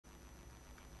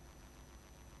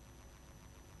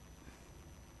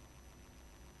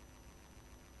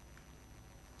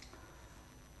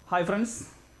Hi friends,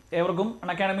 ഏവർക്കും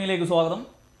അക്കാഡമിയിലേക്ക് സ്വാഗതം.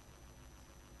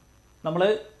 നമ്മൾ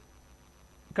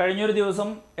കഴിഞ്ഞൊരു ദിവസം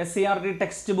SCERT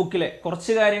ടെക്സ്റ്റ് ബുക്കിലെ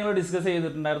കുറച്ച് കാര്യങ്ങൾ ഡിസ്കസ്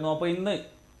ചെയ്തിട്ടുണ്ടായിരുന്നു. അപ്പോൾ ഇന്ന്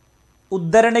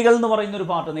ഉദ്ധരണികൾ എന്ന് പറയുന്നൊരു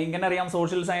പാർട്ട്, നിങ്ങൾക്ക് അറിയാം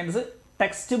സോഷ്യൽ സയൻസ്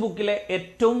ടെക്സ്റ്റ് ബുക്കിലെ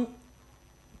ഏറ്റവും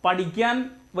പഠിക്കാൻ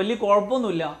വലിയ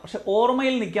കുഴപ്പമൊന്നുമില്ല, പക്ഷെ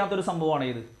ഓർമ്മയിൽ നിൽക്കാത്തൊരു സംഭവമാണ്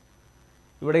ഇത്.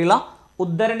 ഇവിടെയുള്ള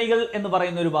ഉദ്ധരണികൾ എന്ന്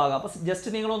പറയുന്ന ഒരു ഭാഗം. അപ്പോൾ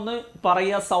ജസ്റ്റ് നിങ്ങളൊന്ന്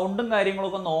പറയുക, സൗണ്ടും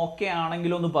കാര്യങ്ങളൊക്കെ ഒന്ന് ഓക്കെ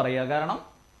ആണെങ്കിലും ഒന്ന് പറയുക. കാരണം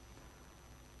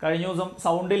കഴിഞ്ഞ ദിവസം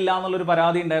സൗണ്ട് ഇല്ല എന്നുള്ളൊരു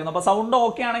പരാതി ഉണ്ടായിരുന്നു. അപ്പോൾ സൗണ്ട്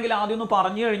ഓക്കെ ആണെങ്കിൽ ആദ്യം ഒന്ന്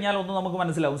പറഞ്ഞു കഴിഞ്ഞാൽ ഒന്ന് നമുക്ക്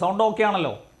മനസ്സിലാവും. സൗണ്ട് ഓക്കെ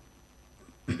ആണല്ലോ?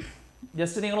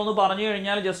 ജസ്റ്റ് നിങ്ങളൊന്ന് പറഞ്ഞു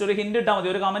കഴിഞ്ഞാൽ ജസ്റ്റ് ഒരു ഹിൻഡ് ഇട്ടാൽ മതി,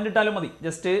 ഒരു കമൻറ്റ് ഇട്ടാലും മതി.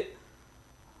 ജസ്റ്റ്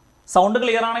സൗണ്ട്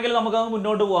ക്ലിയർ ആണെങ്കിൽ നമുക്കത്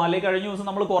മുന്നോട്ട് പോകാം. അല്ലെങ്കിൽ കഴിഞ്ഞ ദിവസം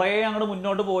നമ്മൾ കുറേ അങ്ങോട്ട്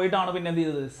മുന്നോട്ട് പോയിട്ടാണ് പിന്നെ എന്ത്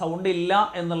ചെയ്തത്, സൗണ്ട് ഇല്ല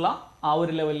എന്നുള്ള ആ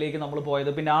ഒരു ലെവലിലേക്ക് നമ്മൾ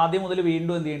പോയത്. പിന്നെ ആദ്യം മുതൽ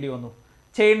വീണ്ടും എന്ത്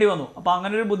ചെയ്യേണ്ടി വന്നു. അപ്പോൾ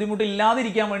അങ്ങനെ ഒരു ബുദ്ധിമുട്ട്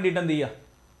ഇല്ലാതിരിക്കാൻ വേണ്ടിയിട്ട് എന്ത് ചെയ്യുക,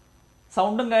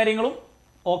 സൗണ്ടും കാര്യങ്ങളും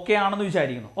ഓക്കെ ആണെന്ന്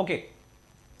വിചാരിക്കുന്നു. ഓക്കെ,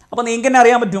 അപ്പോൾ നിങ്ങൾക്ക് തന്നെ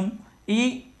അറിയാൻ പറ്റും, ഈ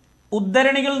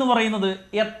ഉദ്ധരണികൾ എന്ന് പറയുന്നത്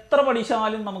എത്ര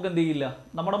പഠിച്ചാലും നമുക്ക് എന്ത് ചെയ്യില്ല,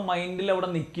 നമ്മുടെ മൈൻഡിൽ അവിടെ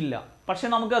നിൽക്കില്ല. പക്ഷെ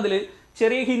നമുക്കതിൽ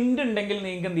ചെറിയ ഹിൻഡ് ഉണ്ടെങ്കിൽ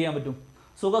നിങ്ങൾക്ക് എന്ത് ചെയ്യാൻ പറ്റും,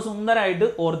 സുഖസുന്ദരമായിട്ട്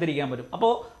ഓർത്തിരിക്കാൻ പറ്റും.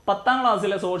 അപ്പോൾ 10ാം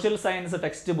ക്ലാസ്സിലെ സോഷ്യൽ സയൻസ്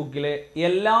ടെക്സ്റ്റ് ബുക്കിലെ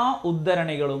എല്ലാ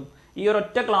ഉദ്ധരണികളും ഈ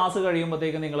ഒരൊറ്റ ക്ലാസ്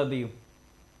കഴിയുമ്പോഴത്തേക്ക് നിങ്ങൾ എന്ത് ചെയ്യും,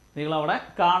 നിങ്ങളവിടെ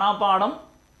കാണാപ്പാഠം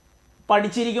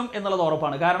പഠിച്ചിരിക്കും എന്നുള്ളത്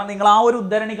ഉറപ്പാണ്. കാരണം നിങ്ങൾ ആ ഒരു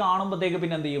ഉദ്ധരണി കാണുമ്പോഴത്തേക്ക്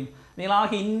പിന്നെ എന്ത് ചെയ്യും, നിങ്ങൾ ആ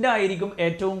ഹിൻഡായിരിക്കും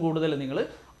ഏറ്റവും കൂടുതൽ നിങ്ങൾ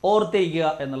ഓർത്തിരിക്കുക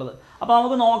എന്നുള്ളത്. അപ്പോൾ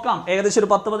നമുക്ക് നോക്കാം. ഏകദേശം ഒരു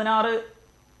 10-16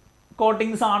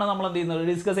 കോട്ടിങ്സ് ആണ് നമ്മൾ എന്ത് ചെയ്യുന്നത്,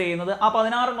 ഡിസ്കസ് ചെയ്യുന്നത്. ആ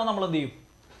 16 നമ്മൾ എന്ത് ചെയ്യും,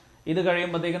 ഇത്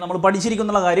കഴിയുമ്പോഴത്തേക്ക് നമ്മൾ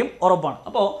പഠിച്ചിരിക്കുന്നുള്ള കാര്യം ഉറപ്പാണ്.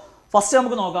 അപ്പോൾ ഫസ്റ്റ്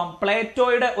നമുക്ക് നോക്കാം.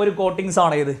 പ്ലേറ്റോയുടെ ഒരു കോട്ടിങ്സ്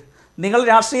ആണ് ഇത്. നിങ്ങൾ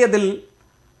രാഷ്ട്രീയത്തിൽ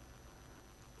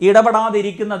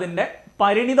ഇടപെടാതിരിക്കുന്നതിൻ്റെ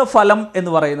പരിണിത ഫലം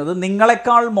എന്ന് പറയുന്നത്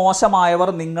നിങ്ങളെക്കാൾ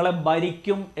മോശമായവർ നിങ്ങളെ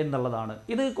ഭരിക്കും എന്നുള്ളതാണ്.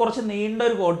 ഇത് കുറച്ച് നീണ്ട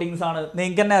ഒരു കോട്ടിങ്സ് ആണ്.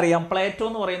 നിങ്ങൾക്ക് തന്നെ അറിയാം, പ്ലേറ്റോ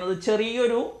എന്ന് പറയുന്നത്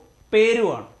ചെറിയൊരു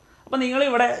പേരുമാണ്. അപ്പോൾ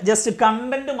നിങ്ങളിവിടെ ജസ്റ്റ്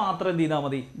കണ്ടന്റ് മാത്രം എന്ത് ചെയ്താൽ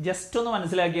മതി, ജസ്റ്റ് ഒന്ന്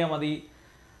മനസ്സിലാക്കിയാൽ മതി.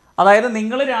 അതായത്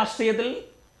നിങ്ങൾ രാഷ്ട്രീയത്തിൽ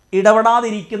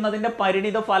ഇടപെടാതിരിക്കുന്നതിൻ്റെ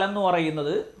പരിണിത ഫലം എന്ന്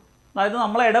പറയുന്നത്, അതായത്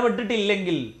നമ്മൾ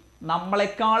ഇടപെട്ടിട്ടില്ലെങ്കിൽ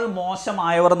നമ്മളെക്കാൾ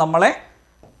മോശമായവർ നമ്മളെ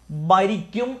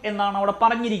ഭരിക്കും എന്നാണ് അവിടെ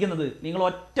പറഞ്ഞിരിക്കുന്നത്. നിങ്ങൾ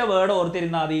ഒറ്റ വേർഡ്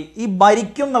ഓർത്തിരുന്നാൽ മതി. ഈ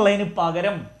ഭരിക്കും എന്നുള്ളതിന്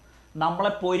പകരം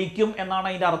നമ്മളെ പൊരിക്കും എന്നാണ്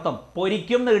അതിൻ്റെ അർത്ഥം.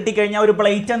 പൊരിക്കും എന്ന് കിട്ടിക്കഴിഞ്ഞാൽ ഒരു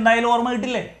പ്ലേറ്റ് എന്തായാലും ഓർമ്മ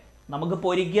കിട്ടില്ലേ. നമുക്ക്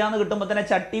പൊരിക്കുക എന്ന് കിട്ടുമ്പോൾ തന്നെ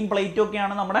ചട്ടിയും പ്ലേറ്റും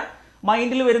ഒക്കെയാണ് നമ്മുടെ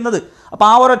മൈൻഡിൽ വരുന്നത്. അപ്പോൾ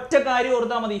ആ ഒരൊറ്റ കാര്യം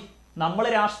ഓർത്താൽ മതി. നമ്മൾ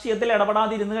രാഷ്ട്രീയത്തിൽ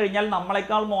ഇടപെടാതിരുന്ന് കഴിഞ്ഞാൽ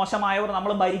നമ്മളെക്കാൾ മോശമായവർ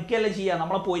നമ്മൾ ഭരിക്കുകയല്ല ചെയ്യുക,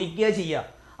 നമ്മളെ പൊരിക്കുക ചെയ്യുക.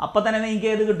 അപ്പം തന്നെ നിങ്ങൾക്ക്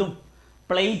ഏത് കിട്ടും,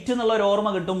 പ്ലേറ്റ് എന്നുള്ള ഒരു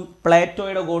ഓർമ്മ കിട്ടും.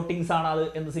 പ്ലേറ്റോയുടെ കോട്ടിങ്സ് ആണ് അത്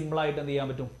എന്ന് സിമ്പിളായിട്ട് എന്ത് ചെയ്യാൻ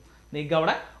പറ്റും, നിങ്ങൾക്ക്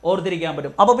അവിടെ ഓർത്തിരിക്കാൻ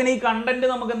പറ്റും. അപ്പോൾ പിന്നെ ഈ കണ്ടന്റ്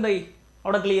നമുക്ക് എന്തായി,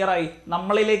 അവിടെ ക്ലിയർ ആയി.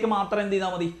 നമ്മളിലേക്ക് മാത്രം എന്ത്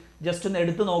ചെയ്താൽ മതി, ജസ്റ്റ് ഒന്ന്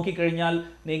എടുത്ത് നോക്കിക്കഴിഞ്ഞാൽ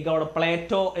നിങ്ങൾക്ക് അവിടെ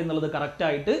പ്ലേറ്റോ എന്നുള്ളത്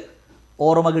കറക്റ്റായിട്ട്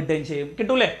ഓർമ്മ കിട്ടുകയും ചെയ്യും.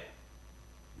 കിട്ടൂലേ?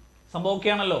 സംഭവം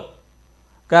ഒക്കെയാണല്ലോ.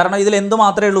 കാരണം ഇതിൽ എന്ത്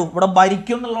മാത്രമേ ഉള്ളൂ, ഇവിടെ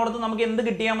ഭരിക്കും എന്നുള്ളിടത്ത് നമുക്ക് എന്ത്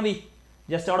കിട്ടിയാൽ മതി,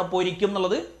 ജസ്റ്റ് അവിടെ പൊരിക്കും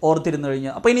എന്നുള്ളത് ഓർത്തിരുന്നു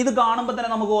കഴിഞ്ഞാൽ. അപ്പോൾ ഇനി ഇത് കാണുമ്പോൾ തന്നെ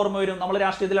നമുക്ക് ഓർമ്മ വരും, നമ്മൾ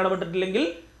രാഷ്ട്രീയത്തിൽ ഇടപെട്ടിട്ടില്ലെങ്കിൽ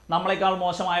നമ്മളെക്കാൾ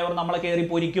മോശമായവർ നമ്മളെ കയറി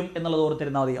പൊരിക്കും എന്നുള്ളത്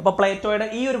ഓർത്തിരുന്നാൽ മതി. അപ്പോൾ പ്ലേറ്റോയുടെ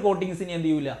ഈ ഒരു കോട്ടിങ്സ് ഇനി എന്ത്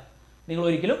ചെയ്യൂല, നിങ്ങൾ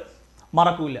ഒരിക്കലും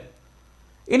മറക്കൂല.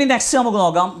 ഇനി നെക്സ്റ്റ് നമുക്ക്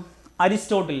നോക്കാം.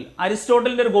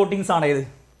 അരിസ്റ്റോട്ടിലിൻ്റെ ഒരു കോട്ടിങ്സ് ആണ് ഇത്.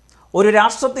 ഒരു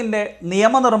രാഷ്ട്രത്തിൻ്റെ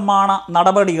നിയമനിർമ്മാണ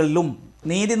നടപടികളിലും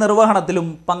നീതി നിർവഹണത്തിലും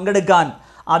പങ്കെടുക്കാൻ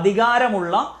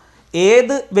അധികാരമുള്ള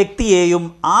ഏത് വ്യക്തിയെയും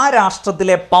ആ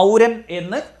രാഷ്ട്രത്തിലെ പൗരൻ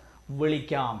എന്ന്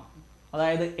വിളിക്കാം.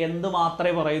 അതായത് എന്ത്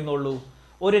മാത്രമേ പറയുന്നുള്ളൂ,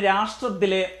 ഒരു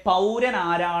രാഷ്ട്രത്തിലെ പൗരൻ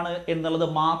ആരാണ് എന്നുള്ളത്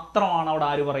മാത്രമാണ് അവിടെ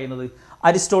ആര് പറയുന്നത്,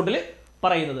 അരിസ്റ്റോട്ടിൽ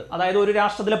പറയുന്നത്. അതായത് ഒരു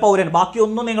രാഷ്ട്രത്തിലെ പൗരൻ,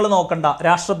 ബാക്കിയൊന്നും നിങ്ങൾ നോക്കണ്ട.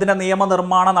 രാഷ്ട്രത്തിൻ്റെ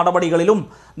നിയമനിർമ്മാണ നടപടികളിലും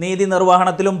നീതി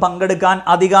നിർവഹണത്തിലും പങ്കെടുക്കാൻ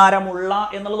അധികാരമുള്ള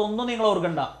എന്നുള്ളതൊന്നും നിങ്ങൾ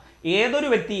ഓർക്കണ്ട. ഏതൊരു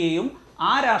വ്യക്തിയെയും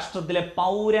ആ രാഷ്ട്രത്തിലെ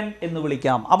പൗരൻ എന്ന്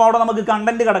വിളിക്കാം. അപ്പോൾ അവിടെ നമുക്ക്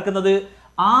കണ്ടന്റ് കിടക്കുന്നത്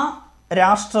ആ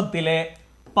രാഷ്ട്രത്തിലെ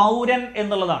പൗരൻ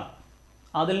എന്നുള്ളതാണ്.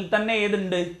 അതിൽ തന്നെ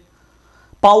ഏതുണ്ട്,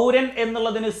 പൗരൻ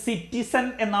എന്നുള്ളതിന് സിറ്റിസൺ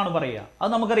എന്നാണ് പറയുക. അത്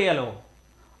നമുക്കറിയാലോ.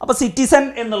 അപ്പോൾ സിറ്റിസൺ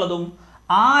എന്നുള്ളതും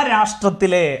ആ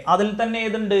രാഷ്ട്രത്തിലെ, അതിൽ തന്നെ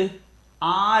ഏതുണ്ട്,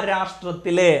 ആ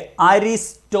രാഷ്ട്രത്തിലെ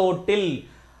അരിസ്റ്റോട്ടിൽ.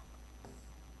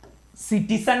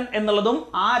 സിറ്റിസൺ എന്നുള്ളതും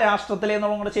ആ രാഷ്ട്രത്തിലെ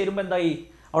എന്നുള്ളതും കൂടെ ചേരുമ്പോൾ എന്തായി,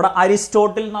 അവിടെ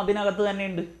അരിസ്റ്റോട്ടിൽ എന്ന് അതിനകത്ത് തന്നെ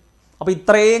ഉണ്ട്. അപ്പോൾ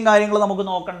ഇത്രയും കാര്യങ്ങൾ നമുക്ക്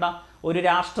നോക്കണ്ട. ഒരു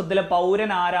രാഷ്ട്രത്തിലെ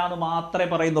പൗരൻ ആരാന്ന് മാത്രമേ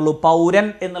പറയുന്നുള്ളൂ. പൗരൻ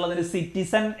എന്നുള്ളതിന്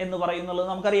സിറ്റിസൺ എന്ന് പറയുന്നുള്ളത്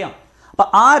നമുക്കറിയാം. അപ്പം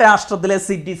ആ രാഷ്ട്രത്തിലെ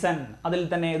സിറ്റിസൺ, അതിൽ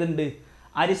തന്നെ ഏതുണ്ട്,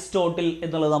 അരിസ്റ്റോട്ടിൽ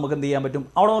എന്നുള്ളത് നമുക്ക് എന്ത് ചെയ്യാൻ പറ്റും,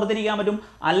 അവിടെ ഓർത്തിരിക്കാൻ പറ്റും.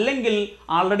 അല്ലെങ്കിൽ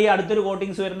ആൾറെഡി അടുത്തൊരു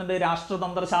കോട്ടിങ്സ് വരുന്നുണ്ട്,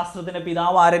 രാഷ്ട്രതന്ത്ര ശാസ്ത്രത്തിൻ്റെ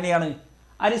പിതാവ് ആരെന്നെയാണ്,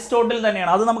 അരിസ്റ്റോട്ടിൽ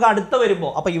തന്നെയാണ്. അത് നമുക്ക് അടുത്ത്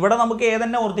വരുമ്പോൾ. അപ്പോൾ ഇവിടെ നമുക്ക്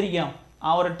ഏതെന്നെ ഓർത്തിരിക്കാം,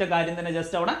 ആ ഒരൊറ്റ കാര്യം തന്നെ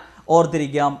ജസ്റ്റ് അവിടെ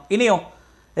ഓർത്തിരിക്കാം. ഇനിയോ,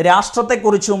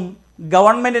 രാഷ്ട്രത്തെക്കുറിച്ചും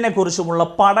ഗവൺമെൻറ്റിനെ കുറിച്ചുമുള്ള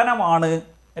പഠനമാണ്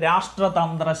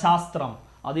രാഷ്ട്രതന്ത്ര ശാസ്ത്രം.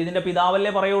 അത് ഇതിൻ്റെ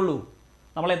പിതാവല്ലേ പറയുള്ളൂ.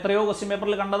 നമ്മൾ എത്രയോ ക്വസ്റ്റ്യൻ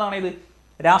പേപ്പറിൽ കണ്ടതാണ് ഇത്.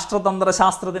 രാഷ്ട്രതന്ത്ര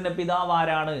ശാസ്ത്രത്തിൻ്റെ പിതാവ്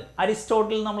ആരാണ്?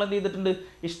 അരിസ്റ്റോട്ടിൽ നമ്മൾ എന്ത് ചെയ്തിട്ടുണ്ട്?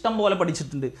 ഇഷ്ടം പോലെ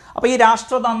പഠിച്ചിട്ടുണ്ട്. അപ്പോൾ ഈ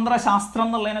രാഷ്ട്രതന്ത്ര ശാസ്ത്രം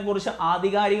എന്നുള്ളതിനെ കുറിച്ച്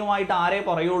ആധികാരികമായിട്ട് ആരേ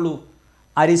പറയുള്ളൂ?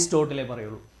 അരിസ്റ്റോട്ടിലേ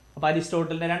പറയുള്ളൂ. അപ്പോൾ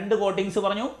അരിസ്റ്റോട്ടിലിൻ്റെ 2 കോട്ടിങ്സ്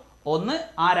പറഞ്ഞു. ഒന്ന്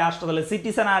ആ രാഷ്ട്രത്തിലെ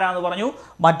സിറ്റിസൺ ആരാന്ന് പറഞ്ഞു,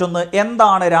 മറ്റൊന്ന്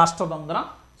എന്താണ് രാഷ്ട്രതന്ത്ര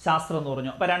ശാസ്ത്രം എന്ന്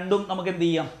പറഞ്ഞു. അപ്പോൾ രണ്ടും നമുക്ക് എന്ത്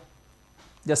ചെയ്യാം?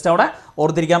 ജസ്റ്റ് അവിടെ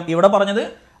ഓർത്തിരിക്കാം. ഇവിടെ പറഞ്ഞത്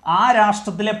ആ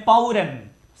രാഷ്ട്രത്തിലെ പൗരൻ,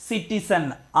 സിറ്റിസൺ,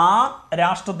 ആ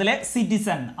രാഷ്ട്രത്തിലെ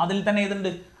സിറ്റിസൺ, അതിൽ തന്നെ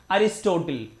ഏതുണ്ട്?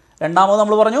 അരിസ്റ്റോട്ടിൽ. രണ്ടാമത്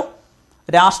നമ്മൾ പറഞ്ഞു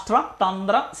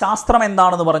രാഷ്ട്രതന്ത്ര ശാസ്ത്രം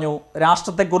എന്താണെന്ന് പറഞ്ഞു.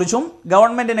 രാഷ്ട്രത്തെക്കുറിച്ചും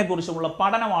ഗവൺമെന്റിനെ കുറിച്ചുമുള്ള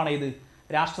പഠനമാണ് ഇത്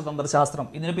രാഷ്ട്രതന്ത്ര ശാസ്ത്രം.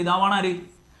 ഇതിന്റെ പിതാവാണ് ആര്?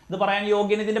 ഇത് പറയാൻ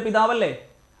യോഗ്യൻ ഇതിന്റെ പിതാവല്ലേ?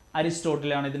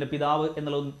 അരിസ്റ്റോട്ടിലാണ് ഇതിന്റെ പിതാവ്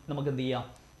എന്നുള്ളത് നമുക്ക് എന്ത് ചെയ്യാം?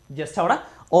 ജസ്റ്റ് അവിടെ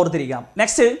ഓർത്തിരിക്കാം.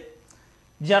 Next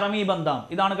Jeremy ബന്താം.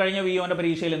 ഇതാണ് കഴിഞ്ഞ വിയോന്റെ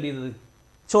പരീക്ഷയിൽ എന്ത് ചെയ്തത്?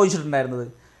 ചോദിച്ചിട്ടുണ്ടായിരുന്നത്.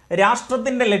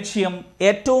 രാഷ്ട്രത്തിന്റെ ലക്ഷ്യം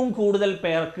ഏറ്റവും കൂടുതൽ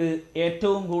പേർക്ക്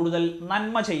ഏറ്റവും കൂടുതൽ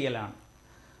നന്മ ചെയ്യലാണ്.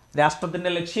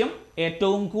 രാഷ്ട്രത്തിന്റെ ലക്ഷ്യം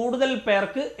ഏറ്റവും കൂടുതൽ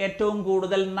പേർക്ക് ഏറ്റവും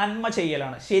കൂടുതൽ നന്മ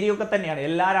ചെയ്യലാണ്. ശരിയൊക്കെ തന്നെയാണ്.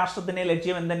 എല്ലാ രാഷ്ട്രത്തിൻ്റെയും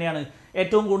ലക്ഷ്യം എന്തുതന്നെയാണ്?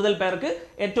 ഏറ്റവും കൂടുതൽ പേർക്ക്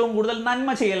ഏറ്റവും കൂടുതൽ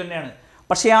നന്മ ചെയ്യൽ തന്നെയാണ്.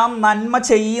 പക്ഷെ ആ നന്മ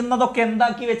ചെയ്യുന്നതൊക്കെ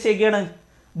എന്താക്കി വെച്ചേക്കാണ്?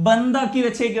 ബന്ധാക്കി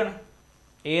വെച്ചേക്കാണ്.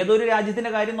 ഏതൊരു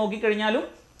രാജ്യത്തിന്റെ കാര്യം നോക്കിക്കഴിഞ്ഞാലും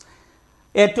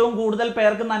ഏറ്റവും കൂടുതൽ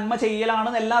പേർക്ക് നന്മ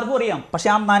ചെയ്യലാണെന്ന് എല്ലാവർക്കും അറിയാം. പക്ഷെ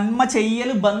ആ നന്മ ചെയ്യൽ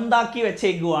ബന്ധാക്കി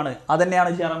വെച്ചേക്കുവാണ്.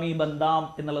 അതന്നെയാണ് ജെറമി ബന്താം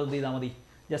എന്നുള്ളത് ചെയ്താൽ മതി.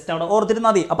 ജസ്റ്റ് അവിടെ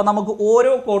ഓർത്തിരുന്നാൽ മതി. അപ്പം നമുക്ക്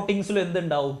ഓരോ കോട്ടിങ്സിലും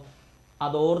എന്തുണ്ടാവും?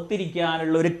 അത്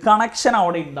ഓർത്തിരിക്കാനുള്ള ഒരു കണക്ഷൻ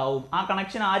അവിടെ ഉണ്ടാവും. ആ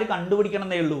കണക്ഷൻ ആര്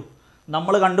കണ്ടുപിടിക്കണമെന്നേ ഉള്ളൂ?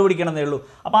 നമ്മൾ കണ്ടുപിടിക്കണമെന്നേ ഉള്ളൂ.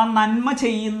 അപ്പം ആ നന്മ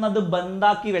ചെയ്യുന്നത്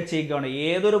ബന്ധാക്കി വെച്ചേക്കുകയാണ്.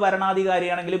 ഏതൊരു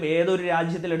ഭരണാധികാരിയാണെങ്കിലും ഏതൊരു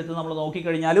രാജ്യത്തിലെടുത്ത് നമ്മൾ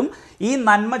നോക്കിക്കഴിഞ്ഞാലും ഈ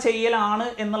നന്മ ചെയ്യലാണ്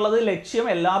എന്നുള്ളത് ലക്ഷ്യം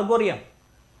എല്ലാവർക്കും അറിയാം.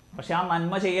 പക്ഷെ ആ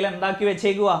നന്മ ചെയ്യൽ എന്താക്കി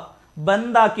വെച്ചേക്കുക?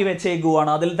 ബന്ധാക്കി വെച്ചേക്കുവാണ്.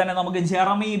 അതിൽ തന്നെ നമുക്ക്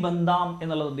ജെറമി ബന്താം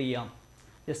എന്നുള്ളത് എന്ത് ചെയ്യാം?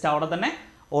 ജസ്റ്റ് അവിടെ തന്നെ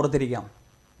ഓർത്തിരിക്കാം.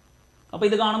 അപ്പോൾ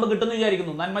ഇത് കാണുമ്പോൾ കിട്ടുമെന്ന്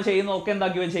വിചാരിക്കുന്നു. നന്മ ചെയ്യുന്നതൊക്കെ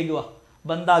എന്താക്കി വെച്ചേക്കുക?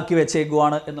 ബന്ധാക്കി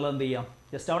വെച്ചേക്കുവാണ് എന്നുള്ളത് എന്ത് ചെയ്യാം?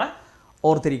 ജസ്റ്റ് അവിടെ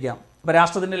ഓർത്തിരിക്കാം. അപ്പോൾ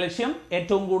രാഷ്ട്രത്തിൻ്റെ ലക്ഷ്യം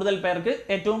ഏറ്റവും കൂടുതൽ പേർക്ക്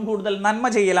ഏറ്റവും കൂടുതൽ നന്മ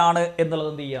ചെയ്യലാണ് എന്നുള്ളത്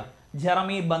എന്ത് ചെയ്യുക?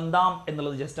 ജെറമി ബന്താം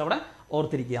എന്നുള്ളത് ജസ്റ്റ് അവിടെ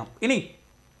ഓർത്തിരിക്കാം. ഇനി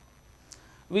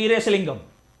വീരേശലിംഗം.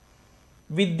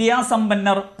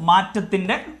 വിദ്യാസമ്പന്നർ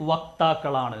മാറ്റത്തിൻ്റെ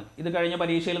വക്താക്കളാണ്. ഇത് കഴിഞ്ഞ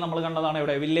പരീക്ഷയിൽ നമ്മൾ കണ്ടതാണ്.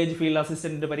 ഇവിടെ വില്ലേജ് ഫീൽഡ്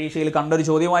അസിസ്റ്റന്റിന്റെ പരീക്ഷയിൽ കണ്ടൊരു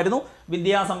ചോദ്യമായിരുന്നു.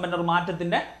 വിദ്യാസമ്പന്നർ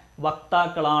മാറ്റത്തിൻ്റെ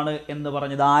വക്താക്കളാണ് എന്ന്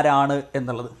പറഞ്ഞത് ആരാണ്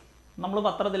എന്നുള്ളത്. നമ്മൾ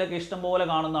പത്രത്തിലൊക്കെ ഇഷ്ടം പോലെ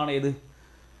കാണുന്നതാണ്. ഏത്?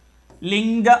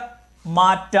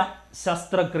 ലിംഗമാറ്റ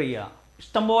ശസ്ത്രക്രിയ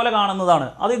ഇഷ്ടം പോലെ കാണുന്നതാണ്.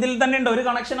 അത് ഇതിൽ തന്നെ ഉണ്ട്. ഒരു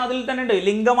കണക്ഷൻ അതിൽ തന്നെ ഉണ്ട്.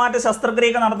 ലിംഗമാറ്റ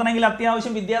ശസ്ത്രക്രിയയൊക്കെ നടത്തണമെങ്കിൽ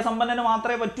അത്യാവശ്യം വിദ്യാസമ്പന്നന്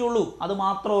മാത്രമേ പറ്റുള്ളൂ. അത്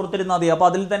മാത്രം ഓർത്തിരുന്നാൽ മതി. അപ്പോൾ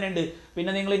അതിൽ തന്നെ ഉണ്ട്.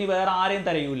 പിന്നെ നിങ്ങൾ ഇനി വേറെ ആരെയും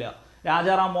തരയൂല.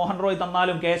 രാജാറാം മോഹൻ റോയ്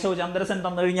തന്നാലും കേശവ് ചന്ദ്രസൻ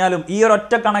തന്നു കഴിഞ്ഞാലും ഈ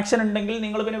ഒരൊറ്റ കണക്ഷൻ ഉണ്ടെങ്കിൽ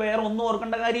നിങ്ങൾ പിന്നെ വേറെ ഒന്നും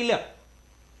ഓർക്കേണ്ട കാര്യമില്ല.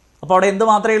 അപ്പോൾ അവിടെ എന്ത്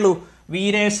മാത്രമേ ഉള്ളൂ?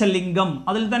 വീരേശലിംഗം.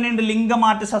 അതിൽ തന്നെ ഉണ്ട്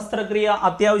ലിംഗമാറ്റ ശസ്ത്രക്രിയ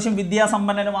അത്യാവശ്യം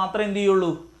വിദ്യാസമ്പന്നന് മാത്രമേ എന്ത്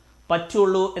ചെയ്യുള്ളൂ?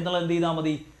 പറ്റുള്ളൂ എന്നുള്ളത് എന്ത് ചെയ്താൽ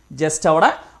മതി? ജസ്റ്റ് അവിടെ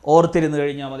ഓർത്തിരുന്ന്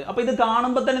കഴിഞ്ഞാൽ മതി. അപ്പോൾ ഇത്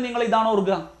കാണുമ്പോൾ തന്നെ നിങ്ങൾ ഇതാണ്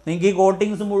ഓർക്കുക. നിങ്ങൾക്ക് ഈ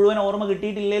കോട്ടിങ്സ് മുഴുവൻ ഓർമ്മ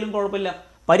കിട്ടിയിട്ടില്ലെങ്കിലും കുഴപ്പമില്ല.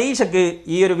 പരീക്ഷയ്ക്ക്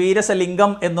ഈ ഒരു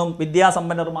വീരേശലിംഗം എന്നും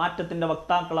വിദ്യാസമ്പന്നർ മാറ്റത്തിൻ്റെ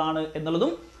വക്താക്കളാണ്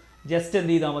എന്നുള്ളതും ജസ്റ്റ്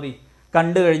എന്ത് ചെയ്താൽ മതി?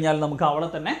 കണ്ടു കഴിഞ്ഞാൽ നമുക്ക് അവിടെ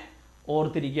തന്നെ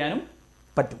ഓർത്തിരിക്കാനും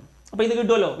പറ്റും. അപ്പോൾ ഇത്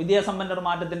കിട്ടുമല്ലോ. വിദ്യാസമ്പന്നർ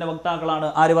മാറ്റത്തിൻ്റെ വക്താക്കളാണ്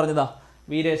ആര് പറഞ്ഞതാ?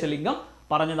 വീരേശലിംഗം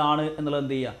പറഞ്ഞതാണ് എന്നുള്ളത്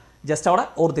എന്ത് ചെയ്യുക? ജസ്റ്റ് അവിടെ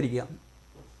ഓർത്തിരിക്കുക.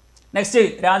 നെക്സ്റ്റ്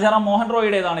രാജാറാം മോഹൻ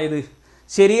റോയുടേതാണ്. ഇത്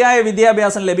ശരിയായ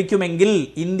വിദ്യാഭ്യാസം ലഭിക്കുമെങ്കിൽ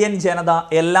ഇന്ത്യൻ ജനത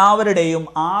എല്ലാവരുടെയും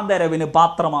ആദരവിന്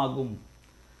പാത്രമാകും.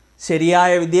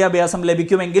 ശരിയായ വിദ്യാഭ്യാസം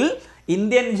ലഭിക്കുമെങ്കിൽ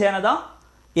ഇന്ത്യൻ ജനത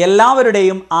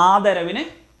എല്ലാവരുടെയും ആദരവിന്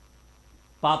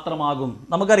പാത്രമാകും.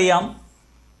 നമുക്കറിയാം,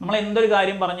 നമ്മൾ എന്തൊരു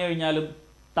കാര്യം പറഞ്ഞു കഴിഞ്ഞാലും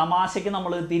തമാശയ്ക്ക്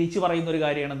നമ്മൾ തിരിച്ചു പറയുന്ന ഒരു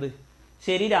കാര്യമാണിത്.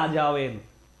 ശരി രാജാവേ എന്ന്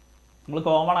നമ്മൾ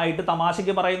കോമൺ ആയിട്ട്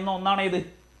തമാശയ്ക്ക് പറയുന്ന ഒന്നാണ് ഇത്.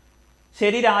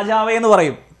 ശരി രാജാവേ എന്ന്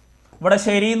പറയും. ഇവിടെ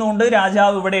ശരി എന്നുണ്ട്,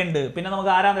 രാജാവ് ഇവിടെ ഉണ്ട്. പിന്നെ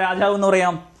നമുക്ക് ആരാ രാജാവ് എന്ന്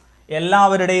പറയാം?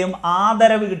 എല്ലാവരുടെയും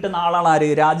ആദരവ് കിട്ടുന്ന ആളാണ് ആര്?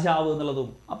 രാജാവ് എന്നുള്ളതും.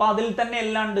 അപ്പോൾ അതിൽ തന്നെ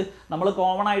എല്ലാം ഉണ്ട്. നമ്മൾ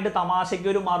കോമൺ ആയിട്ട് തമാശയ്ക്ക്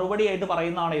ഒരു മറുപടി ആയിട്ട്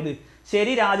പറയുന്നതാണ് ഇത്.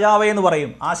 ശരി രാജാവേ എന്ന്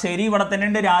പറയും. ആ ശരി ഇവിടെ തന്നെ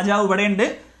ഉണ്ട്, രാജാവ് ഇവിടെ ഉണ്ട്.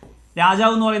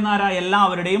 രാജാവ് എന്ന് പറയുന്ന ആരാ?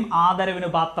 എല്ലാവരുടെയും ആദരവിന്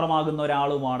പാത്രമാകുന്ന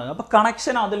ഒരാളുമാണ്. അപ്പോൾ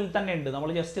കണക്ഷൻ അതിൽ തന്നെ ഉണ്ട്. നമ്മൾ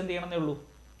ജസ്റ്റ് എന്ത് ചെയ്യണമെന്നേ ഉള്ളൂ?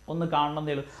 ഒന്ന്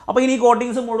കാണണമെന്നേ ഉള്ളൂ. അപ്പോൾ ഇനി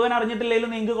കോട്ടിങ്സ് മുഴുവൻ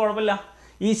അറിഞ്ഞിട്ടില്ലെങ്കിലും നിങ്ങൾക്ക് കുഴപ്പമില്ല.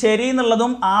 ഈ ശരി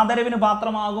എന്നുള്ളതും ആദരവിന്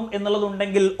പാത്രമാകും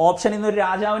എന്നുള്ളതുണ്ടെങ്കിൽ ഓപ്ഷൻ ഇന്നൊരു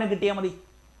രാജാവിനെ കിട്ടിയാൽ മതി.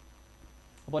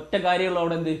 അപ്പോൾ ഒറ്റ കാര്യമുള്ളൂ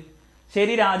അവിടെ. എന്ത്?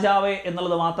 ശരി രാജാവേ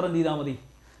എന്നുള്ളത് മാത്രം എന്ത് ചെയ്താൽ മതി?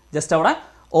 ജസ്റ്റ് അവിടെ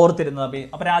ഓർത്തിരുന്നത്.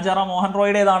 അപ്പോൾ രാജാറാം മോഹൻ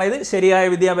റോയുടേതാണ് ഇത്. ശരിയായ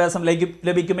വിദ്യാഭ്യാസം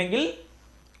ലഭിക്കുമെങ്കിൽ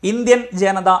ഇന്ത്യൻ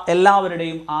ജനത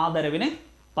എല്ലാവരുടെയും ആദരവിന്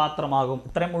പാത്രമാകും.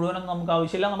 ഇത്രയും മുഴുവനൊന്നും നമുക്ക്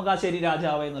ആവശ്യമില്ല. നമുക്ക് ആ ശരി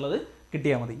രാജാവേ എന്നുള്ളത്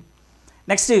കിട്ടിയാൽ മതി.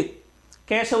 നെക്സ്റ്റ്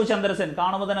കേശവ് ചന്ദ്രസൻ.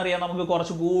 കാണുമ്പോൾ തന്നെ അറിയാം നമുക്ക്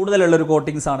കുറച്ച് കൂടുതലുള്ളൊരു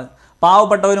കോട്ടിങ്സ് ആണ്.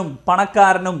 പാവപ്പെട്ടവനും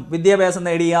പണക്കാരനും വിദ്യാഭ്യാസം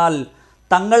നേടിയാൽ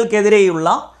തങ്ങൾക്കെതിരെയുള്ള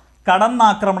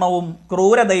കടന്നാക്രമണവും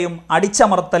ക്രൂരതയും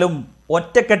അടിച്ചമർത്തലും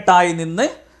ഒറ്റക്കെട്ടായി നിന്ന്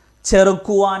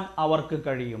ചെറുക്കുവാൻ അവർക്ക്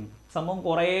കഴിയും. സംഭവം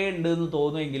കുറേ ഉണ്ട് എന്ന്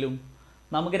തോന്നുമെങ്കിലും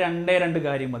നമുക്ക് രണ്ട്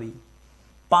കാര്യം മതി.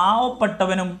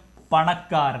 പാവപ്പെട്ടവനും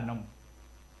പണക്കാരനും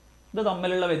ഇത്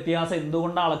തമ്മിലുള്ള വ്യത്യാസം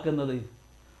എന്തുകൊണ്ടാണ് അളക്കുന്നത്?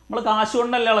 നമ്മൾ കാശ്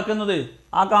കൊണ്ടല്ലേ അളക്കുന്നത്.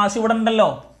 ആ കാശ് ഇവിടെ ഉണ്ടല്ലോ.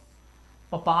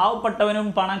 അപ്പോൾ പാവപ്പെട്ടവനും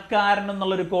പണക്കാരനും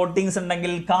എന്നുള്ളൊരു കോട്ടിങ്സ്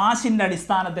ഉണ്ടെങ്കിൽ കാശിൻ്റെ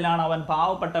അടിസ്ഥാനത്തിലാണ് അവൻ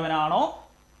പാവപ്പെട്ടവനാണോ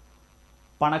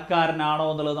പണക്കാരനാണോ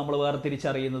എന്നുള്ളത് നമ്മൾ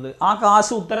വേർതിരിച്ചറിയുന്നത്. ആ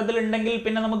കാശ് ഉത്തരത്തിലുണ്ടെങ്കിൽ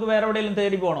പിന്നെ നമുക്ക് വേറെ എവിടെയെങ്കിലും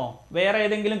തേടി പോകണോ? വേറെ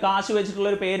ഏതെങ്കിലും കാശ്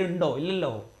വെച്ചിട്ടുള്ളൊരു പേരുണ്ടോ?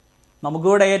 ഇല്ലല്ലോ.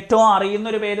 നമുക്കിവിടെ ഏറ്റവും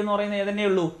അറിയുന്നൊരു പേരെന്ന് പറയുന്നത് ഏതന്നെ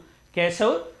ഉള്ളൂ,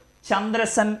 കേശവ്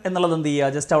ചന്ദ്രസൻ എന്നുള്ളത് എന്ത്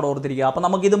ചെയ്യുക, ജസ്റ്റ് അവിടെ ഓർത്തിരിക്കുക. അപ്പം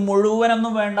നമുക്കിത്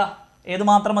മുഴുവനൊന്നും വേണ്ട, ഏത്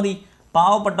മാത്രം മതി,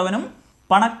 പാവപ്പെട്ടവനും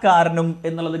പണക്കാരനും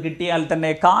എന്നുള്ളത് കിട്ടിയാൽ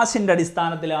തന്നെ കാശിൻ്റെ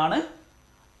അടിസ്ഥാനത്തിലാണ്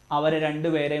അവരെ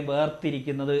രണ്ടുപേരെയും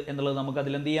വേർതിരിക്കുന്നത് എന്നുള്ളത് നമുക്ക്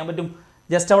അതിൽ എന്ത് ചെയ്യാൻ പറ്റും,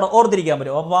 ജസ്റ്റ് അവിടെ ഓർത്തിരിക്കാൻ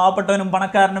പറ്റും. അപ്പോൾ പാവപ്പെട്ടവനും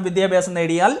പണക്കാരനും വിദ്യാഭ്യാസം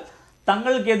നേടിയാൽ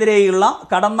തങ്ങൾക്കെതിരെയുള്ള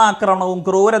കടന്നാക്രമണവും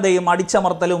ക്രൂരതയും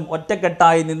അടിച്ചമർത്തലും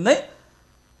ഒറ്റക്കെട്ടായി നിന്ന്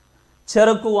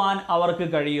ചെറുക്കുവാൻ അവർക്ക്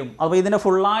കഴിയും. അപ്പോൾ ഇതിൻ്റെ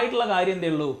ഫുള്ളായിട്ടുള്ള കാര്യം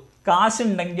എന്തേ ഉള്ളൂ,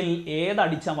 കാശുണ്ടെങ്കിൽ ഏത്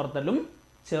അടിച്ചമർത്തലും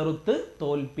ചെറുത്ത്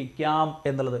തോൽപ്പിക്കാം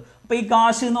എന്നുള്ളത്. അപ്പോൾ ഈ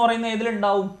കാശ് എന്ന് പറയുന്നത്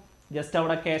ഏതിലുണ്ടാവും, ജസ്റ്റ്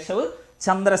അവിടെ കേശവ്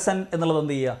ചന്ദ്രസൻ എന്നുള്ളത്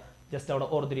എന്ത് ചെയ്യുക, ജസ്റ്റ് അവിടെ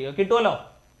ഓർത്തിരിക്കുക, കിട്ടുമല്ലോ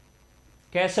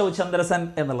കേശവ് ചന്ദ്രസൻ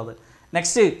എന്നുള്ളത്.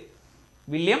 നെക്സ്റ്റ്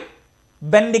വില്യം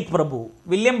ബെൻഡിക് പ്രഭു.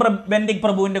 വില്യം ബെൻഡിക്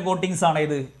പ്രഭുവിൻ്റെ കോട്ടിങ്സ് ആണ്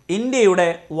ഇത്. ഇന്ത്യയുടെ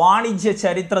വാണിജ്യ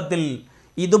ചരിത്രത്തിൽ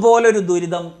ഇതുപോലൊരു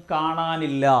ദുരിതം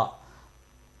കാണാനില്ല.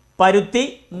 പരുത്തി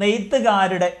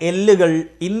നെയ്ത്തുകാരുടെ എല്ലുകൾ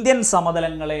ഇന്ത്യൻ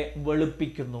സമതലങ്ങളെ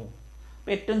വെളുപ്പിക്കുന്നു.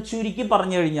 ഏറ്റവും ചുരുക്കി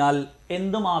പറഞ്ഞു കഴിഞ്ഞാൽ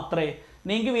എന്തുമാത്രേ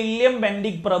നിങ്ങൾക്ക് വില്യം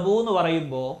ബെൻഡിക് പ്രഭു എന്ന്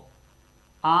പറയുമ്പോൾ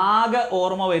ആകെ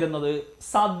ഓർമ്മ വരുന്നത്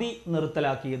സതി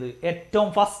നിർത്തലാക്കിയത്. ഏറ്റവും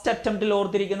ഫസ്റ്റ് അറ്റംപ്റ്റിൽ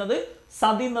ഓർത്തിരിക്കുന്നത്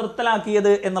സതി നിർത്തലാക്കിയത്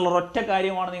എന്നുള്ള ഒറ്റ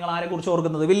കാര്യമാണ് നിങ്ങൾ ആരെക്കുറിച്ച്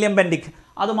ഓർക്കുന്നത്, വില്യം ബെൻഡിക്.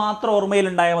 അത് മാത്രം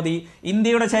ഓർമ്മയിലുണ്ടായാൽ മതി.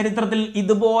 ഇന്ത്യയുടെ ചരിത്രത്തിൽ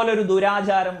ഇതുപോലൊരു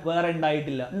ദുരാചാരം വേറെ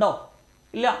ഉണ്ടായിട്ടില്ല. ഉണ്ടോ?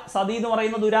 ഇല്ല. സതി എന്ന്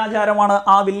പറയുന്ന ദുരാചാരമാണ്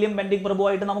ആ വില്യം ബെൻഡിക്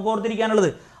പ്രഭുവായിട്ട് നമുക്ക് ഓർത്തിരിക്കാനുള്ളത്.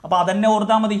 അപ്പോൾ അതന്നെ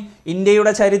ഓർത്താൽ മതി.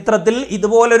 ഇന്ത്യയുടെ ചരിത്രത്തിൽ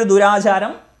ഇതുപോലൊരു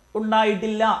ദുരാചാരം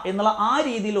ഉണ്ടായിട്ടില്ല എന്നുള്ള ആ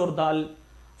രീതിയിൽ ഓർത്താൽ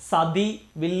സതി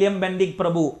വില്യം ബെൻഡിക്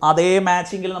പ്രഭു, അതേ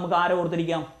മാച്ചിങ്ങിൽ നമുക്ക് ആരെ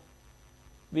ഓർത്തിരിക്കാം,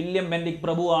 വില്യം ബെൻഡിക്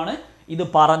പ്രഭു ആണ് ഇത്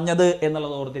പറഞ്ഞത്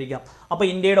എന്നുള്ളത് ഓർത്തിരിക്കാം. അപ്പോൾ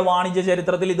ഇന്ത്യയുടെ വാണിജ്യ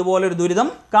ചരിത്രത്തിൽ ഇതുപോലൊരു ദുരിതം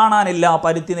കാണാനില്ല.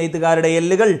 പരുത്തി നെയ്ത്തുകാരുടെ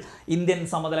എല്ലുകൾ ഇന്ത്യൻ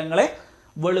സമതലങ്ങളെ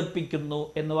വെളുപ്പിക്കുന്നു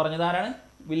എന്ന് പറഞ്ഞത് ആരാണ്,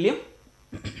 വില്യം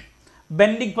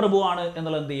ബെൻഡിക് പ്രഭു ആണ്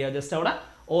എന്നുള്ളത് എന്ത് ചെയ്യുക, ജസ്റ്റ് അവിടെ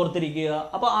ഓർത്തിരിക്കുക.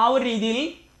 അപ്പോൾ ആ ഒരു രീതിയിൽ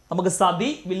നമുക്ക് സതി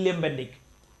വില്യം ബെൻഡിക്,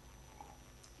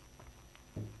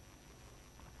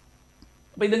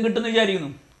 അപ്പോൾ ഇതും കിട്ടുമെന്ന്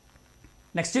വിചാരിക്കുന്നു.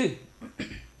 Next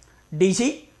DC.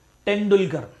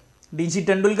 Tendulkar. DC.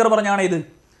 Tendulkar പറഞ്ഞാണ് ഇത്,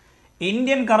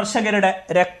 ഇന്ത്യൻ കർഷകരുടെ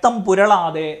രക്തം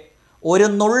പുരളാതെ ഒരു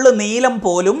നുള്ളു നീലം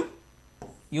പോലും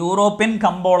യൂറോപ്യൻ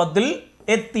കമ്പോളത്തിൽ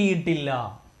എത്തിയിട്ടില്ല.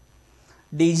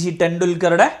 ഡി.സി.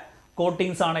 ടെണ്ടുൽക്കറുടെ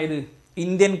കോട്ടിങ്സ് ആണ് ഇത്.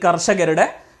 ഇന്ത്യൻ കർഷകരുടെ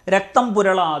രക്തം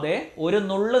പുരളാതെ ഒരു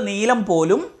നുള്ളു നീലം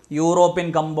പോലും യൂറോപ്യൻ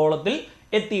കമ്പോളത്തിൽ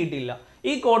എത്തിയിട്ടില്ല.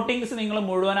 ഈ കോട്ടിങ്സ് നിങ്ങൾ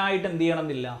മുഴുവനായിട്ട് എന്ത്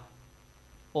ചെയ്യണമെന്നില്ല,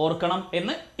 ഓർക്കണം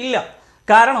എന്ന് ഇല്ല.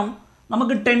 കാരണം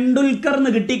നമുക്ക് ടെണ്ടുൽക്കർ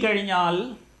എന്ന് കിട്ടിക്കഴിഞ്ഞാൽ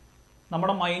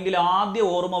നമ്മുടെ മൈൻഡിൽ ആദ്യം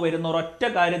ഓർമ്മ വരുന്ന ഒരൊറ്റ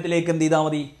കാര്യത്തിലേക്ക് എന്ത് ചെയ്താൽ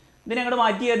മതി, ഇതിനങ്ങോട്ട്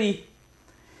മാറ്റിയാൽ മതി.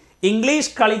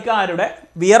 ഇംഗ്ലീഷ് കളിക്കാരുടെ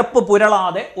വിയർപ്പ്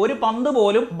പുരളാതെ ഒരു പന്ത്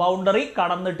പോലും ബൗണ്ടറി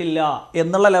കടന്നിട്ടില്ല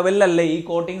എന്നുള്ള ലെവലിലല്ലേ ഈ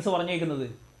കോട്ടിങ്സ് പറഞ്ഞേക്കുന്നത്.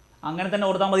 അങ്ങനെ തന്നെ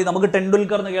ഓർത്താൽ മതി. നമുക്ക്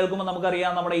ടെണ്ടുൽക്കർ എന്ന് കേൾക്കുമ്പോൾ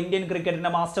നമുക്കറിയാം നമ്മുടെ ഇന്ത്യൻ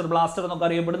ക്രിക്കറ്റിന്റെ മാസ്റ്റർ ബ്ലാസ്റ്റർ എന്നൊക്കെ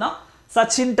അറിയപ്പെടുന്ന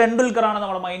സച്ചിൻ ടെണ്ടുൽക്കർ ആണ്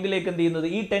നമ്മുടെ മൈൻഡിലേക്ക് എന്ത് ചെയ്യുന്നത്,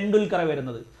 ഈ ടെണ്ടുൽക്കറെ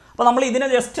വരുന്നത്. അപ്പോൾ നമ്മൾ ഇതിനെ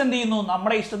ജസ്റ്റ് എന്ത് ചെയ്യുന്നു,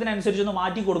 നമ്മുടെ ഇഷ്ടത്തിനനുസരിച്ച് ഒന്ന്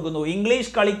മാറ്റി കൊടുക്കുന്നു.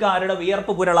 ഇംഗ്ലീഷ് കളിക്കാരുടെ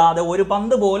വിയർപ്പ് പുരളാതെ ഒരു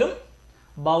പന്ത് പോലും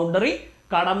ബൗണ്ടറി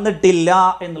കടന്നിട്ടില്ല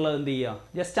എന്നുള്ളത് എന്ത് ചെയ്യുക,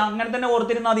 ജസ്റ്റ് അങ്ങനെ തന്നെ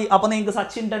ഓർത്തിരുന്നാൽ മതി. അപ്പോൾ നിങ്ങൾക്ക്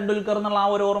സച്ചിൻ ടെണ്ടുൽക്കർ എന്നുള്ള ആ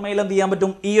ഒരു ഓർമ്മയിൽ എന്ത് ചെയ്യാൻ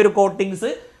പറ്റും, ഈ ഒരു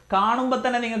കോട്ടിങ്സ് കാണുമ്പോൾ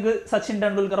തന്നെ നിങ്ങൾക്ക് സച്ചിൻ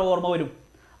ടെണ്ടുൽക്കർ ഓർമ്മ വരും.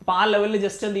 അപ്പോൾ ആ ലെവലിൽ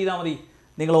ജസ്റ്റ് എന്ത് ചെയ്താൽ മതി,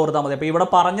 നിങ്ങൾ ഓർത്താൽ മതി. അപ്പോൾ ഇവിടെ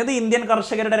പറഞ്ഞത് ഇന്ത്യൻ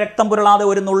കർഷകരുടെ രക്തം പുരളാതെ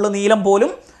ഒരു നുള്ളു നീലം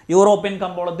പോലും യൂറോപ്യൻ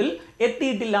കമ്പോളത്തിൽ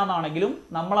എത്തിയിട്ടില്ല എന്നാണെങ്കിലും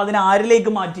നമ്മൾ അതിനെ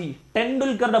ആരിലേക്ക് മാറ്റി,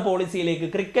 ടെണ്ടുൽക്കറുടെ പോളിസിയിലേക്ക്,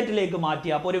 ക്രിക്കറ്റിലേക്ക് മാറ്റി.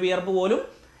 അപ്പോൾ ഒരു വിയർപ്പ് പോലും,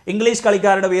 ഇംഗ്ലീഷ്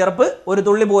കളിക്കാരുടെ വിയർപ്പ് ഒരു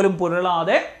തുള്ളി പോലും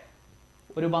പുരളാതെ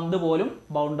ഒരു പന്ത് പോലും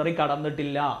ബൗണ്ടറി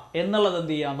കടന്നിട്ടില്ല എന്നുള്ളത്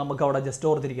എന്ത് ചെയ്യാം, നമുക്ക് അവിടെ ജസ്റ്റ്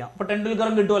ഓർത്തിരിക്കാം. അപ്പോൾ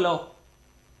ടെണ്ടുൽക്കറും കിട്ടുമല്ലോ.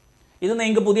 ഇത്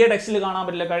നിങ്ങൾക്ക് പുതിയ ടെക്സ്റ്റിൽ കാണാൻ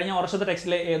പറ്റില്ല. കഴിഞ്ഞ വർഷത്തെ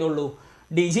ടെക്സ്റ്റിൽ ഏതുള്ളൂ,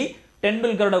 ഡി.സി.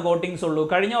 ടെണ്ടുൽക്കറുടെ കോട്ടിങ്സ് ഉള്ളൂ.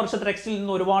 കഴിഞ്ഞ വർഷത്തെ ടെക്സ്റ്റിൽ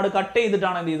നിന്ന് ഒരുപാട് കട്ട്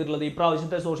ചെയ്തിട്ടാണ് എന്ത് ചെയ്തിട്ടുള്ളത്, ഈ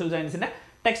പ്രാവശ്യത്തെ സോഷ്യൽ സയൻസിന്റെ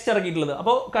ടെക്സ്റ്റ് ഇറക്കിയിട്ടുള്ളത്.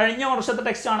 അപ്പോൾ കഴിഞ്ഞ വർഷത്തെ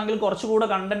ടെക്സ്റ്റ് ആണെങ്കിൽ കുറച്ചുകൂടെ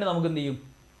കണ്ടന്റ് നമുക്ക് എന്ത് ചെയ്യും,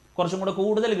 കുറച്ചും കൂടെ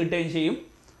കൂടുതൽ കിട്ടുകയും ചെയ്യും.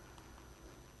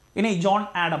 ഇനി ജോൺ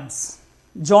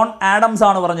ആഡംസ്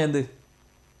ആണ് പറഞ്ഞത്,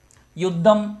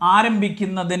 യുദ്ധം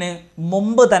ആരംഭിക്കുന്നതിന്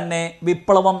മുമ്പ് തന്നെ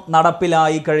വിപ്ലവം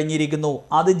നടപ്പിലായി കഴിഞ്ഞിരിക്കുന്നു,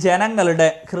 അത് ജനങ്ങളുടെ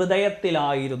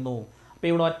ഹൃദയത്തിലായിരുന്നു. അപ്പോൾ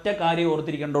ഇവിടെ ഒറ്റ കാര്യം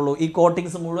ഓർത്തിരിക്കേണ്ടുള്ളൂ, ഈ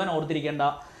കോട്ടിങ്സ് മുഴുവൻ ഓർത്തിരിക്കേണ്ട.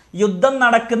 യുദ്ധം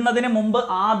നടക്കുന്നതിന് മുമ്പ്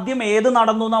ആദ്യം ഏത്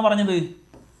നടന്നു എന്നാ പറഞ്ഞത്,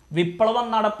 വിപ്ലവം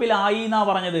നടപ്പിലായി എന്നാ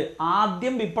പറഞ്ഞത്.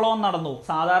 ആദ്യം വിപ്ലവം നടന്നു.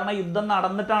 സാധാരണ യുദ്ധം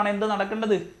നടന്നിട്ടാണ് എന്ത്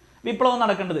നടക്കേണ്ടത്, വിപ്ലവം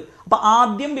നടക്കേണ്ടത്. അപ്പൊ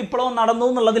ആദ്യം വിപ്ലവം നടന്നു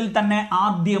എന്നുള്ളതിൽ തന്നെ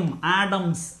ആദ്യം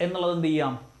ആഡംസ് എന്നുള്ളത് എന്ത്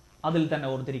ചെയ്യാം, അതിൽ തന്നെ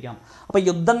ഓർത്തിരിക്കാം. അപ്പൊ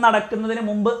യുദ്ധം നടക്കുന്നതിന്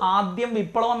മുമ്പ് ആദ്യം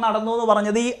വിപ്ലവം നടന്നു എന്ന്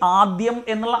പറഞ്ഞത് ഈ ആദ്യം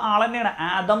എന്നുള്ള ആൾ തന്നെയാണ്.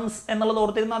 ആഡംസ് എന്നുള്ളത്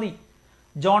ഓർത്തിരുന്നാൽ മതി.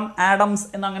 ജോൺ ആഡംസ്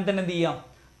എന്ന് അങ്ങനെ തന്നെ എന്ത് ചെയ്യാം,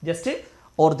 ജസ്റ്റ്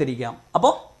ഓർത്തിരിക്കാം.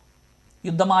 അപ്പോൾ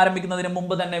യുദ്ധം ആരംഭിക്കുന്നതിന്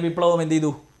മുമ്പ് തന്നെ വിപ്ലവം എന്ത്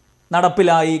ചെയ്തു,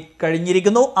 നടപ്പിലായി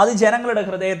കഴിഞ്ഞിരിക്കുന്നു. അത് ജനങ്ങളുടെ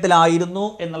ഹൃദയത്തിലായിരുന്നു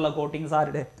എന്നുള്ള കോട്ടിങ്സ്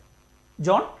ആരുടെ,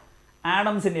 ജോൺ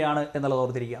ആഡംസിൻ്റെയാണ് എന്നുള്ളത്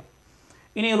ഓർത്തിരിക്കാം.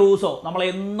 ഇനി റൂസോ, നമ്മൾ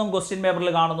എന്നും ക്വസ്റ്റ്യൻ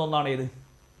പേപ്പറിൽ കാണുന്ന ഒന്നാണ്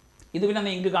ഇത് പിന്നെ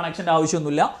നിങ്ങൾക്ക് കണക്ഷൻ്റെ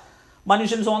ആവശ്യമൊന്നുമില്ല.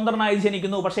 മനുഷ്യൻ സ്വതന്ത്രനായി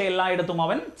ജനിക്കുന്നു, പക്ഷേ എല്ലായിടത്തും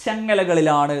അവൻ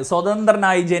ചങ്ങലകളിലാണ്.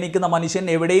 സ്വതന്ത്രനായി ജനിക്കുന്ന മനുഷ്യൻ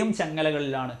എവിടെയും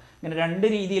ചങ്ങലകളിലാണ്. ഇങ്ങനെ രണ്ട്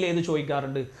രീതിയിൽ ഏത്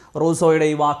ചോദിക്കാറുണ്ട്, റൂസോയുടെ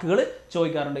ഈ വാക്കുകൾ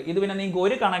ചോദിക്കാറുണ്ട്. ഇത് പിന്നെ നിങ്ങൾക്ക്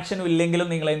ഒരു കണക്ഷനും ഇല്ലെങ്കിലും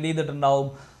നിങ്ങൾ എന്ത് ചെയ്തിട്ടുണ്ടാവും,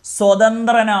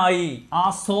 സ്വതന്ത്രനായി, ആ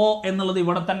സോ എന്നുള്ളത്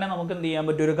ഇവിടെ തന്നെ നമുക്ക് എന്ത് ചെയ്യാൻ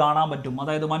പറ്റും, ഒരു കാണാൻ പറ്റും.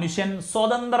 അതായത് മനുഷ്യൻ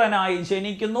സ്വതന്ത്രനായി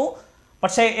ജനിക്കുന്നു,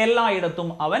 പക്ഷേ എല്ലായിടത്തും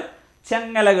അവൻ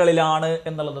ചങ്ങലകളിലാണ്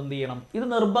എന്നുള്ളത് എന്ത് ചെയ്യണം, ഇത്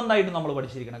നിർബന്ധമായിട്ട് നമ്മൾ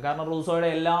പഠിച്ചിരിക്കണം. കാരണം റൂസോയുടെ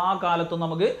എല്ലാ കാലത്തും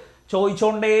നമുക്ക്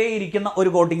ചോദിച്ചുകൊണ്ടേയിരിക്കുന്ന ഒരു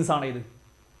കോട്ടിങ്സ് ആണ് ഇത്.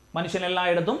 മനുഷ്യൻ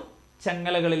എല്ലായിടത്തും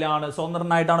ചങ്ങലകളിലാണ്,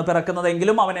 സ്വതന്ത്രനായിട്ടാണ്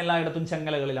പിറക്കുന്നതെങ്കിലും അവൻ എല്ലായിടത്തും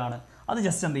ചങ്ങലകളിലാണ്. അത്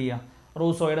ജസ്റ്റ് എന്ത് ചെയ്യുക,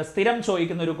 റൂസോയുടെ സ്ഥിരം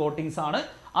ചോദിക്കുന്ന ഒരു കോട്ടിങ്സ് ആണ്.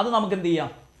 അത് നമുക്ക് എന്ത് ചെയ്യാം,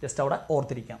 ജസ്റ്റ് അവിടെ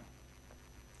ഓർത്തിരിക്കാം.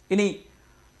 ഇനി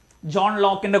ജോൺ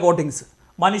ലോക്കിൻ്റെ കോട്ടിങ്സ്.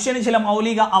 മനുഷ്യന് ചില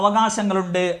മൗലിക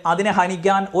അവകാശങ്ങളുണ്ട്, അതിനെ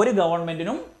ഹനിക്കാൻ ഒരു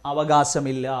ഗവൺമെന്റിനും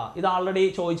അവകാശമില്ല. ഇത് ആൾറെഡി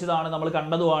ചോദിച്ചതാണ്, നമ്മൾ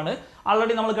കണ്ടതുമാണ്,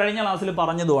 ആൾറെഡി നമ്മൾ കഴിഞ്ഞ ക്ലാസ്സിൽ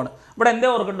പറഞ്ഞതുമാണ്. ഇവിടെ എന്തേ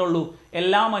ഓർക്കണ്ടുള്ളൂ,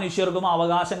 എല്ലാ മനുഷ്യർക്കും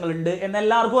അവകാശങ്ങളുണ്ട്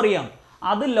എന്നെല്ലാവർക്കും അറിയാം.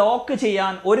 അത് ലോക്ക്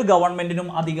ചെയ്യാൻ ഒരു ഗവൺമെന്റിനും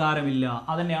അധികാരമില്ല.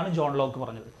 അതന്നെയാണ് ജോൺ ലോക്ക്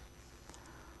പറഞ്ഞത്.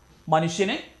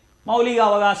 മനുഷ്യന് മൗലിക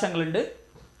അവകാശങ്ങളുണ്ട്,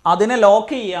 അതിനെ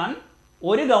ലോക്ക് ചെയ്യാൻ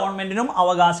ഒരു ഗവൺമെന്റിനും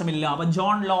അവകാശമില്ല. അപ്പം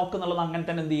ജോൺ ലോക്ക് എന്നുള്ളത് അങ്ങനെ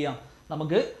തന്നെ എന്ത് ചെയ്യാം,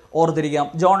 നമുക്ക് ഓർത്തിരിക്കാം.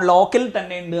 ജോൺ ലോക്കിൽ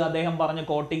തന്നെ ഉണ്ട് അദ്ദേഹം പറഞ്ഞ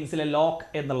കോട്ടിങ്സിലെ ലോക്ക്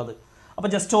എന്നുള്ളത്. അപ്പം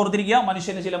ജസ്റ്റ് ഓർത്തിരിക്കുക,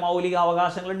 മനുഷ്യന് ചില മൗലിക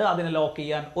അവകാശങ്ങളുണ്ട്, അതിനെ ലോക്ക്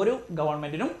ചെയ്യാൻ ഒരു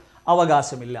ഗവൺമെന്റിനും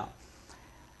അവകാശമില്ല.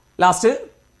 ലാസ്റ്റ്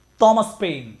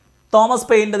തോമസ്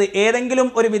പെയിൻ്റെത്, ഏതെങ്കിലും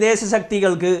ഒരു വിദേശ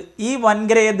ശക്തികൾക്ക് ഈ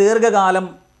വൻകരയെ ദീർഘകാലം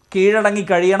കീഴടങ്ങി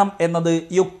കഴിയണം എന്നത്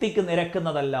യുക്തിക്ക്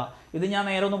നിരക്കുന്നതല്ല. ഇത് ഞാൻ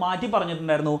നേരെ ഒന്ന് മാറ്റി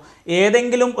പറഞ്ഞിട്ടുണ്ടായിരുന്നു.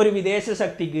 ഏതെങ്കിലും ഒരു വിദേശ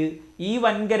ശക്തിക്ക് ഈ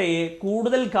വൻകരയെ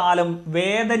കൂടുതൽ കാലം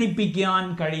വേദനിപ്പിക്കാൻ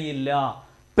കഴിയില്ല.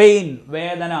 പെയിൻ,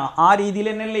 വേദന, ആ രീതിയിൽ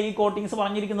തന്നെയല്ലേ ഈ കോട്ടിങ്സ്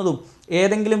പറഞ്ഞിരിക്കുന്നതും.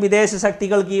 ഏതെങ്കിലും വിദേശ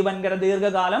ശക്തികൾക്ക് ഈ വൻകര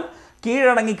ദീർഘകാലം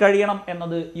കീഴടങ്ങി കഴിയണം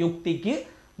എന്നത് യുക്തിക്ക്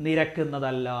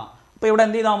നിരക്കുന്നതല്ല. അപ്പോൾ ഇവിടെ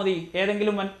എന്ത് ചെയ്താൽ മതി,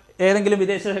 ഏതെങ്കിലും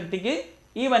വിദേശ ശക്തിക്ക്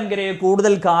ഈ വൻകരയെ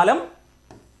കൂടുതൽ കാലം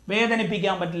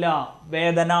വേദനിപ്പിക്കാൻ പറ്റില്ല.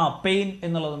 വേദന, പെയിൻ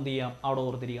എന്നുള്ളത് എന്ത് ചെയ്യാം, അവിടെ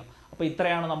ഓർത്തിരിക്കാം. അപ്പോൾ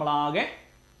ഇത്രയാണ് നമ്മൾ ആകെ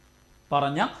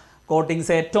പറഞ്ഞ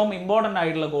കോട്ടിങ്സ്. ഏറ്റവും ഇമ്പോർട്ടൻ്റ്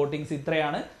ആയിട്ടുള്ള കോട്ടിങ്സ്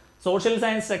ഇത്രയാണ്. സോഷ്യൽ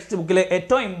സയൻസ് ടെക്സ്റ്റ് ബുക്കിലെ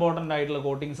ഏറ്റവും ഇമ്പോർട്ടൻ്റ് ആയിട്ടുള്ള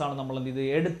കോട്ടിങ്സ് ആണ് നമ്മൾ എന്ത് ചെയ്ത്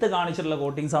എടുത്ത് കാണിച്ചിട്ടുള്ള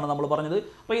കോട്ടിങ്സ് ആണ് നമ്മൾ പറഞ്ഞത്.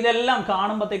 അപ്പോൾ ഇതെല്ലാം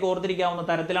കാണുമ്പോഴത്തേക്ക് ഓർത്തിരിക്കാവുന്ന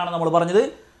തരത്തിലാണ് നമ്മൾ പറഞ്ഞത്.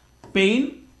 പെയിൻ,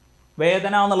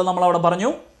 വേദന എന്നുള്ളത് നമ്മൾ അവിടെ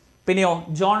പറഞ്ഞു. പിന്നെയോ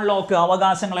ജോൺ ലോക്ക്,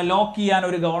 അവകാശങ്ങളെ ലോക്ക് ചെയ്യാൻ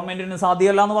ഒരു ഗവൺമെന്റിന്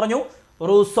സാധ്യമല്ല എന്ന് പറഞ്ഞു.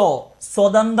 റൂസോ,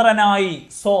 സ്വതന്ത്രനായി,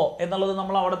 സോ എന്നുള്ളത്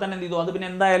നമ്മൾ അവിടെ തന്നെ എന്ത് ചെയ്തു, അത് പിന്നെ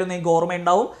എന്തായാലും നിങ്ങൾക്ക്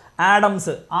ഓർമ്മയുണ്ടാവും.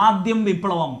 ആഡംസ്, ആദ്യം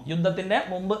വിപ്ലവം, യുദ്ധത്തിന്റെ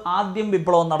മുമ്പ് ആദ്യം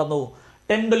വിപ്ലവം നടന്നു.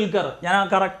 ടെണ്ടുൽക്കർ, ഞാൻ ആ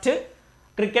കറക്റ്റ്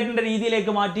ക്രിക്കറ്റിന്റെ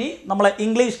രീതിയിലേക്ക് മാറ്റി, നമ്മളെ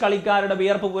ഇംഗ്ലീഷ് കളിക്കാരുടെ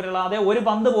വിയർപ്പ് കുരളാതെ ഒരു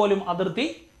പന്ത് പോലും അതിർത്തി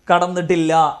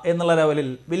കടന്നിട്ടില്ല എന്നുള്ള ലെവലിൽ.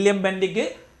 വില്യം ബെൻഡിക്ക്,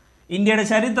 ഇന്ത്യയുടെ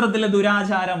ചരിത്രത്തിലെ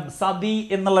ദുരാചാരം സതി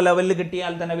എന്നുള്ള ലെവലിൽ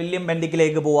കിട്ടിയാൽ തന്നെ വില്യം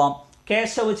ബെൻഡിക്കിലേക്ക് പോവാം.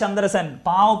 കേശവ് ചന്ദ്രസൻ,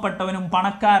 പാവപ്പെട്ടവനും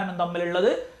പണക്കാരനും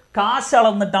തമ്മിലുള്ളത് കാശ്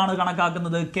അളന്നിട്ടാണ്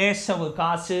കണക്കാക്കുന്നത്. കേശവ്,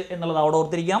 കാശ് എന്നുള്ളത് അവിടെ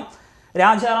ഓർത്തിരിക്കാം.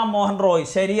 രാജാറാം മോഹൻ റോയ്,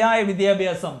 ശരിയായ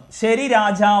വിദ്യാഭ്യാസം, ശരി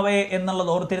രാജാവേ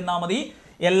എന്നുള്ളത് ഓർത്തിരുന്നാൽ മതി.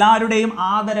 എല്ലാവരുടെയും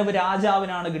ആദരവ്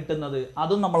രാജാവിനാണ് കിട്ടുന്നത്,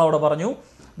 അതും നമ്മളവിടെ പറഞ്ഞു.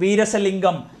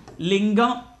 വീരശലിംഗം,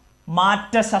 ലിംഗം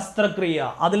മാറ്റ ശസ്ത്രക്രിയ,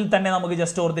 അതിൽ തന്നെ നമുക്ക്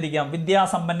ജസ്റ്റ് ഓർത്തിരിക്കാം.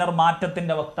 വിദ്യാസമ്പന്നർ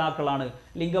മാറ്റത്തിന്റെ വക്താക്കളാണ്.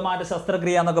 ലിംഗമാറ്റ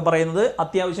ശസ്ത്രക്രിയ എന്നൊക്കെ പറയുന്നത്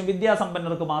അത്യാവശ്യം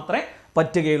വിദ്യാസമ്പന്നർക്ക് മാത്രമേ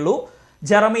പറ്റുകയുള്ളൂ.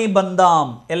 ജെറമി ബന്താം,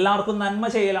 എല്ലാവർക്കും നന്മ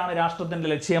ചെയ്യലാണ് രാഷ്ട്രത്തിന്റെ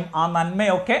ലക്ഷ്യം, ആ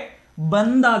നന്മയൊക്കെ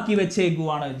ബന്ധാക്കി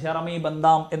വെച്ചേക്കുവാണ്. ജെറമി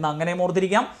ബന്താം എന്ന് അങ്ങനെ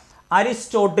ഓർത്തിരിക്കാം.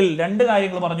 അരിസ്റ്റോട്ടിൽ, രണ്ട്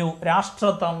കാര്യങ്ങൾ പറഞ്ഞു.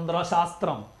 രാഷ്ട്രതന്ത്ര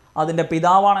ശാസ്ത്രം, അതിന്റെ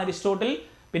പിതാവാണ് അരിസ്റ്റോട്ടിൽ.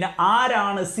 പിന്നെ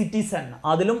ആരാണ് സിറ്റിസൺ,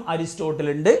 അതിലും അരിസ്റ്റോട്ടിൽ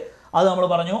ഉണ്ട്, അത് നമ്മൾ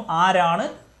പറഞ്ഞു. ആരാണ്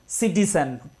സിറ്റിസൺ?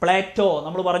 പ്ലേറ്റോ,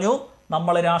 നമ്മൾ പറഞ്ഞു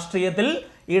നമ്മൾ രാഷ്ട്രീയത്തിൽ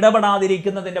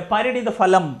ഇടപെടാതിരിക്കുന്നതിന്റെ പരിണിത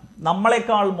ഫലം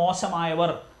നമ്മളെക്കാൾ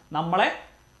മോശമായവർ നമ്മളെ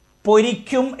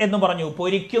പൊരിക്കും എന്ന് പറഞ്ഞു.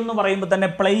 പൊരിക്കും എന്ന് പറയുമ്പോൾ തന്നെ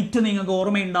പ്ലേറ്റ് നിങ്ങൾക്ക്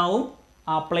ഓർമ്മയുണ്ടാവും.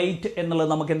 ആ പ്ലേറ്റ് എന്നുള്ളത്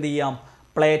നമുക്ക് എന്ത് ചെയ്യാം,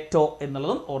 പ്ലേറ്റോ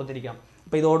എന്നുള്ളതും ഓർത്തിരിക്കാം.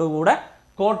 അപ്പോൾ ഇതോടുകൂടെ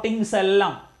കോട്ടിങ്സ്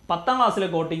എല്ലാം, 10ാം ക്ലാസ്സിലെ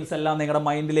കോട്ടിങ്സ് എല്ലാം നിങ്ങളുടെ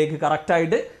മൈൻഡിലേക്ക്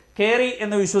കറക്റ്റായിട്ട് കയറി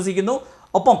എന്ന് വിശ്വസിക്കുന്നു.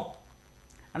 ഒപ്പം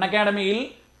അക്കാഡമിയിൽ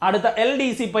അടുത്ത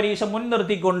LDC പരീക്ഷ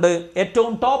മുൻനിർത്തിക്കൊണ്ട്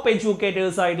ഏറ്റവും ടോപ്പ്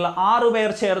എഡ്യൂക്കേറ്റേഴ്സ് ആയിട്ടുള്ള 6 പേർ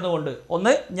ചേർന്നുകൊണ്ട്,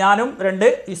 1 ഞാനും, 2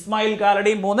 ഇസ്മായിൽ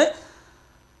കാലടിയും, 3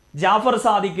 ജാഫർ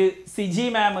സാദിഖ്, സിജി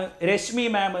മാം, രശ്മി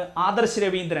മാം, ആദർശ്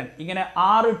രവീന്ദ്രൻ, ഇങ്ങനെ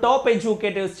 6 ടോപ്പ്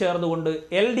എഡ്യൂക്കേറ്റേഴ്സ് ചേർന്നുകൊണ്ട്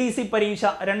LDC പരീക്ഷ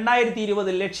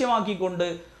 2020 ലക്ഷ്യമാക്കിക്കൊണ്ട്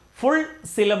ഫുൾ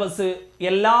സിലബസ്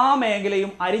എല്ലാ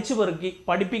മേഖലയും അരിച്ചു പെറുക്കി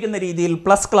പഠിപ്പിക്കുന്ന രീതിയിൽ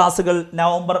പ്ലസ് ക്ലാസ്സുകൾ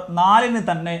നവംബർ 4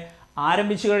 തന്നെ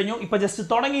ആരംഭിച്ചു കഴിഞ്ഞു. ഇപ്പൊ ജസ്റ്റ്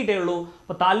തുടങ്ങിയിട്ടേ ഉള്ളൂ.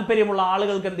 അപ്പോൾ താല്പര്യമുള്ള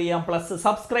ആളുകൾക്ക് എന്ത് ചെയ്യാം, പ്ലസ്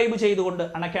സബ്സ്ക്രൈബ് ചെയ്തുകൊണ്ട്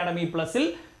അൺഅക്കാഡമി പ്ലസിൽ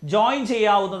ജോയിൻ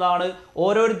ചെയ്യാവുന്നതാണ്.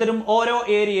 ഓരോരുത്തരും ഓരോ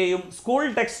ഏരിയയും സ്കൂൾ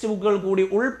ടെക്സ്റ്റ് ബുക്കുകൾ കൂടി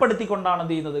ഉൾപ്പെടുത്തിക്കൊണ്ടാണ്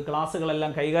എന്ത് ചെയ്യുന്നത്,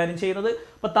 ക്ലാസ്സുകളെല്ലാം കൈകാര്യം ചെയ്യുന്നത്.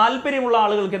 അപ്പോൾ താല്പര്യമുള്ള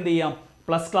ആളുകൾക്ക് എന്ത് ചെയ്യാം,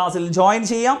 പ്ലസ് ക്ലാസ്സിൽ ജോയിൻ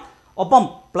ചെയ്യാം. ഒപ്പം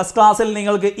പ്ലസ് ക്ലാസ്സിൽ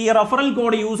നിങ്ങൾക്ക് ഈ റെഫറൽ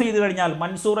കോഡ് യൂസ് ചെയ്ത് കഴിഞ്ഞാൽ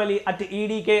മൻസൂർ അലി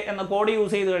 @edk എന്ന കോഡ്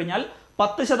യൂസ് ചെയ്ത് കഴിഞ്ഞാൽ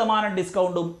 10%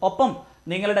 ഡിസ്കൗണ്ടും, ഒപ്പം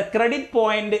നിങ്ങളുടെ ക്രെഡിറ്റ്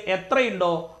പോയിന്റ് എത്രയുണ്ടോ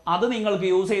അത് നിങ്ങൾക്ക്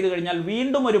യൂസ് ചെയ്ത് കഴിഞ്ഞാൽ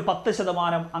വീണ്ടും ഒരു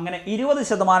 10%, അങ്ങനെ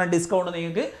 20% ഡിസ്കൗണ്ട്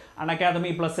നിങ്ങൾക്ക്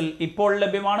അൺഅക്കാഡമി പ്ലസിൽ ഇപ്പോൾ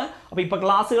ലഭ്യമാണ്. അപ്പോൾ ഇപ്പോൾ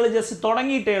ക്ലാസ്സുകൾ ജസ്റ്റ്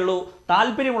തുടങ്ങിയിട്ടേ ഉള്ളൂ.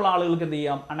 താല്പര്യമുള്ള ആളുകൾക്ക് എന്ത്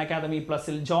ചെയ്യാം, അൺഅക്കാഡമി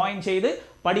പ്ലസിൽ ജോയിൻ ചെയ്ത്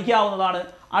പഠിക്കാവുന്നതാണ്.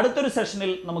 അടുത്തൊരു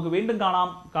സെഷനിൽ നമുക്ക് വീണ്ടും കാണാം.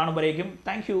 കാണുമ്പോഴേക്കും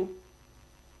താങ്ക് യു.